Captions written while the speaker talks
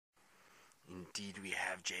indeed we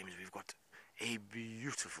have, James. We've got a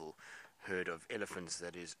beautiful herd of elephants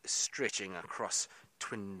that is stretching across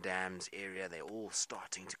Twin Dams area. They're all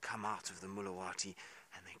starting to come out of the Mulawati,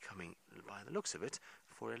 and they're coming, by the looks of it,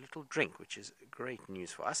 for a little drink, which is great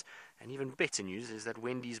news for us. And even better news is that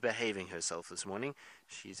Wendy's behaving herself this morning.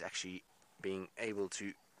 She's actually being able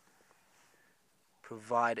to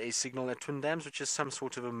provide a signal at Twin Dams, which is some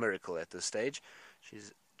sort of a miracle at this stage.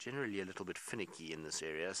 She's generally a little bit finicky in this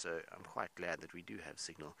area, so I'm quite glad that we do have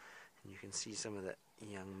signal. And you can see some of the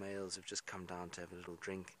young males have just come down to have a little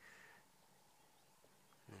drink.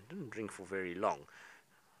 They didn't drink for very long.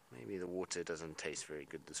 Maybe the water doesn't taste very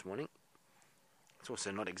good this morning. It's also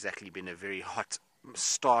not exactly been a very hot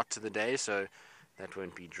start to the day, so that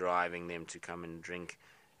won't be driving them to come and drink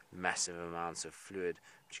massive amounts of fluid.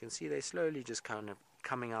 But you can see they're slowly just kind of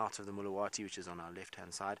coming out of the Mulawati, which is on our left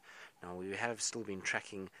hand side. Now we have still been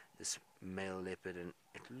tracking this male leopard, and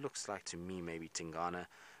it looks like to me maybe Tingana,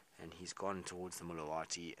 and he's gone towards the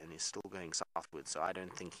Mulawati and is still going southwards, so I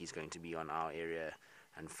don't think he's going to be on our area,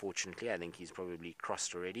 unfortunately. I think he's probably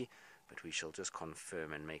crossed already, but we shall just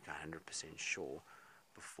confirm and make 100% sure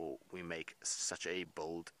before we make such a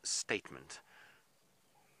bold statement.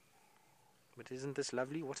 But isn't this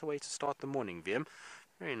lovely? What a way to start the morning, Wiem.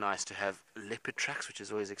 Very nice to have leopard tracks, which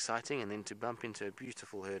is always exciting, and then to bump into a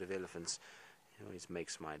beautiful herd of elephants. It always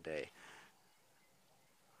makes my day.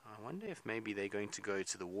 I wonder if maybe they're going to go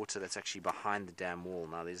to the water that's actually behind the dam wall.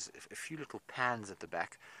 Now there's a few little pans at the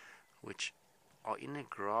back which are in a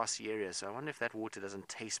grassy area, so I wonder if that water doesn't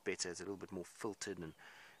taste better. It's a little bit more filtered and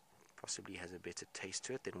possibly has a better taste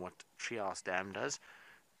to it than what Treehouse Dam does.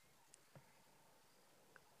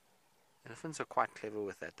 Elephants are quite clever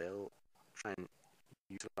with that. They'll try and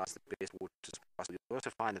utilize the best water as possible. You also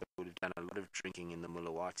find that they would have done a lot of drinking in the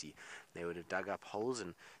Mulawati. They would have dug up holes,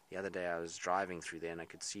 and the other day I was driving through there and I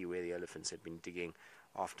could see where the elephants had been digging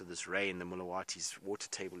after this rain. The Mulawati's water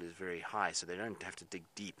table is very high, so they don't have to dig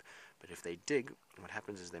deep. But if they dig, what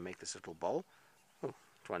happens is they make this little bowl. Oh,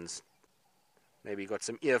 that one's maybe got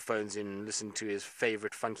some earphones in and listened to his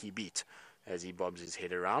favorite funky beat as he bobs his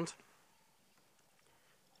head around.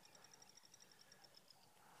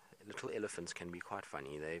 Little elephants can be quite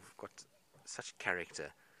funny. They've got such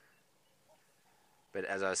character. But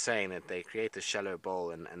as I was saying, that they create the shallow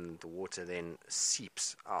bowl, and the water then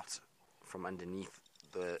seeps out from underneath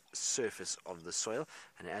the surface of the soil,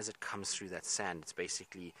 and as it comes through that sand, it's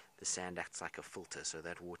basically, the sand acts like a filter, so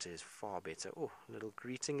that water is far better. Oh, little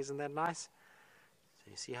greeting, isn't that nice?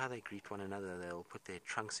 So you see how they greet one another. They'll put their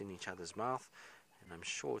trunks in each other's mouth, and I'm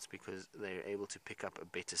sure it's because they're able to pick up a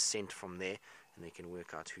better scent from there, and they can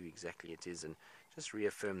work out who exactly it is and just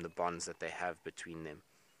reaffirm the bonds that they have between them.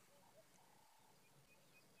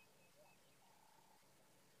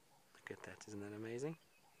 Look at that, isn't that amazing?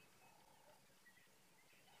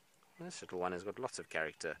 This little one has got lots of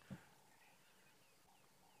character.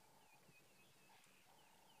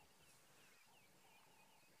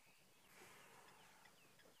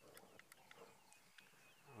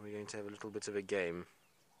 Are we going to have a little bit of a game?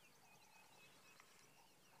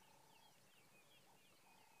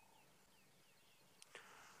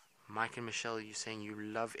 Mike and Michelle, you're saying you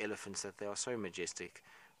love elephants, that they are so majestic.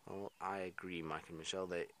 Well, I agree, Mike and Michelle.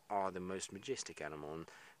 They are the most majestic animal, and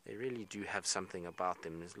they really do have something about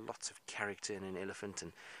them. There's lots of character in an elephant,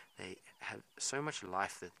 and they have so much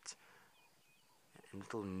life, that and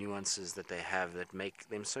little nuances that they have that make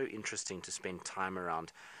them so interesting to spend time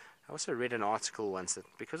around. I also read an article once that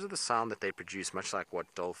because of the sound that they produce, much like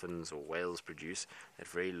what dolphins or whales produce, that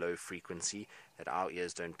very low frequency that our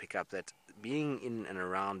ears don't pick up, that being in and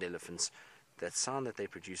around elephants, that sound that they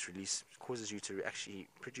produce causes you to actually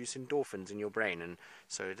produce endorphins in your brain, and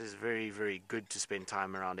so it is very, very good to spend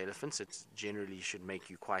time around elephants. It generally should make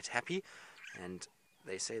you quite happy, and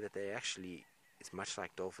they say that they actually, it's much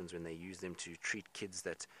like dolphins when they use them to treat kids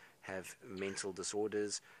that have mental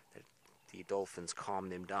disorders, that the dolphins calm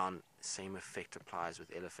them down. The same effect applies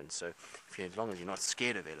with elephants. So as long as you're not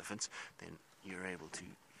scared of elephants, then you're able to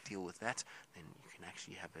deal with that. Then you can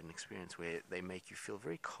actually have an experience where they make you feel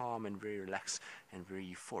very calm and very relaxed and very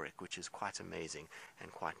euphoric, which is quite amazing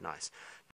and quite nice.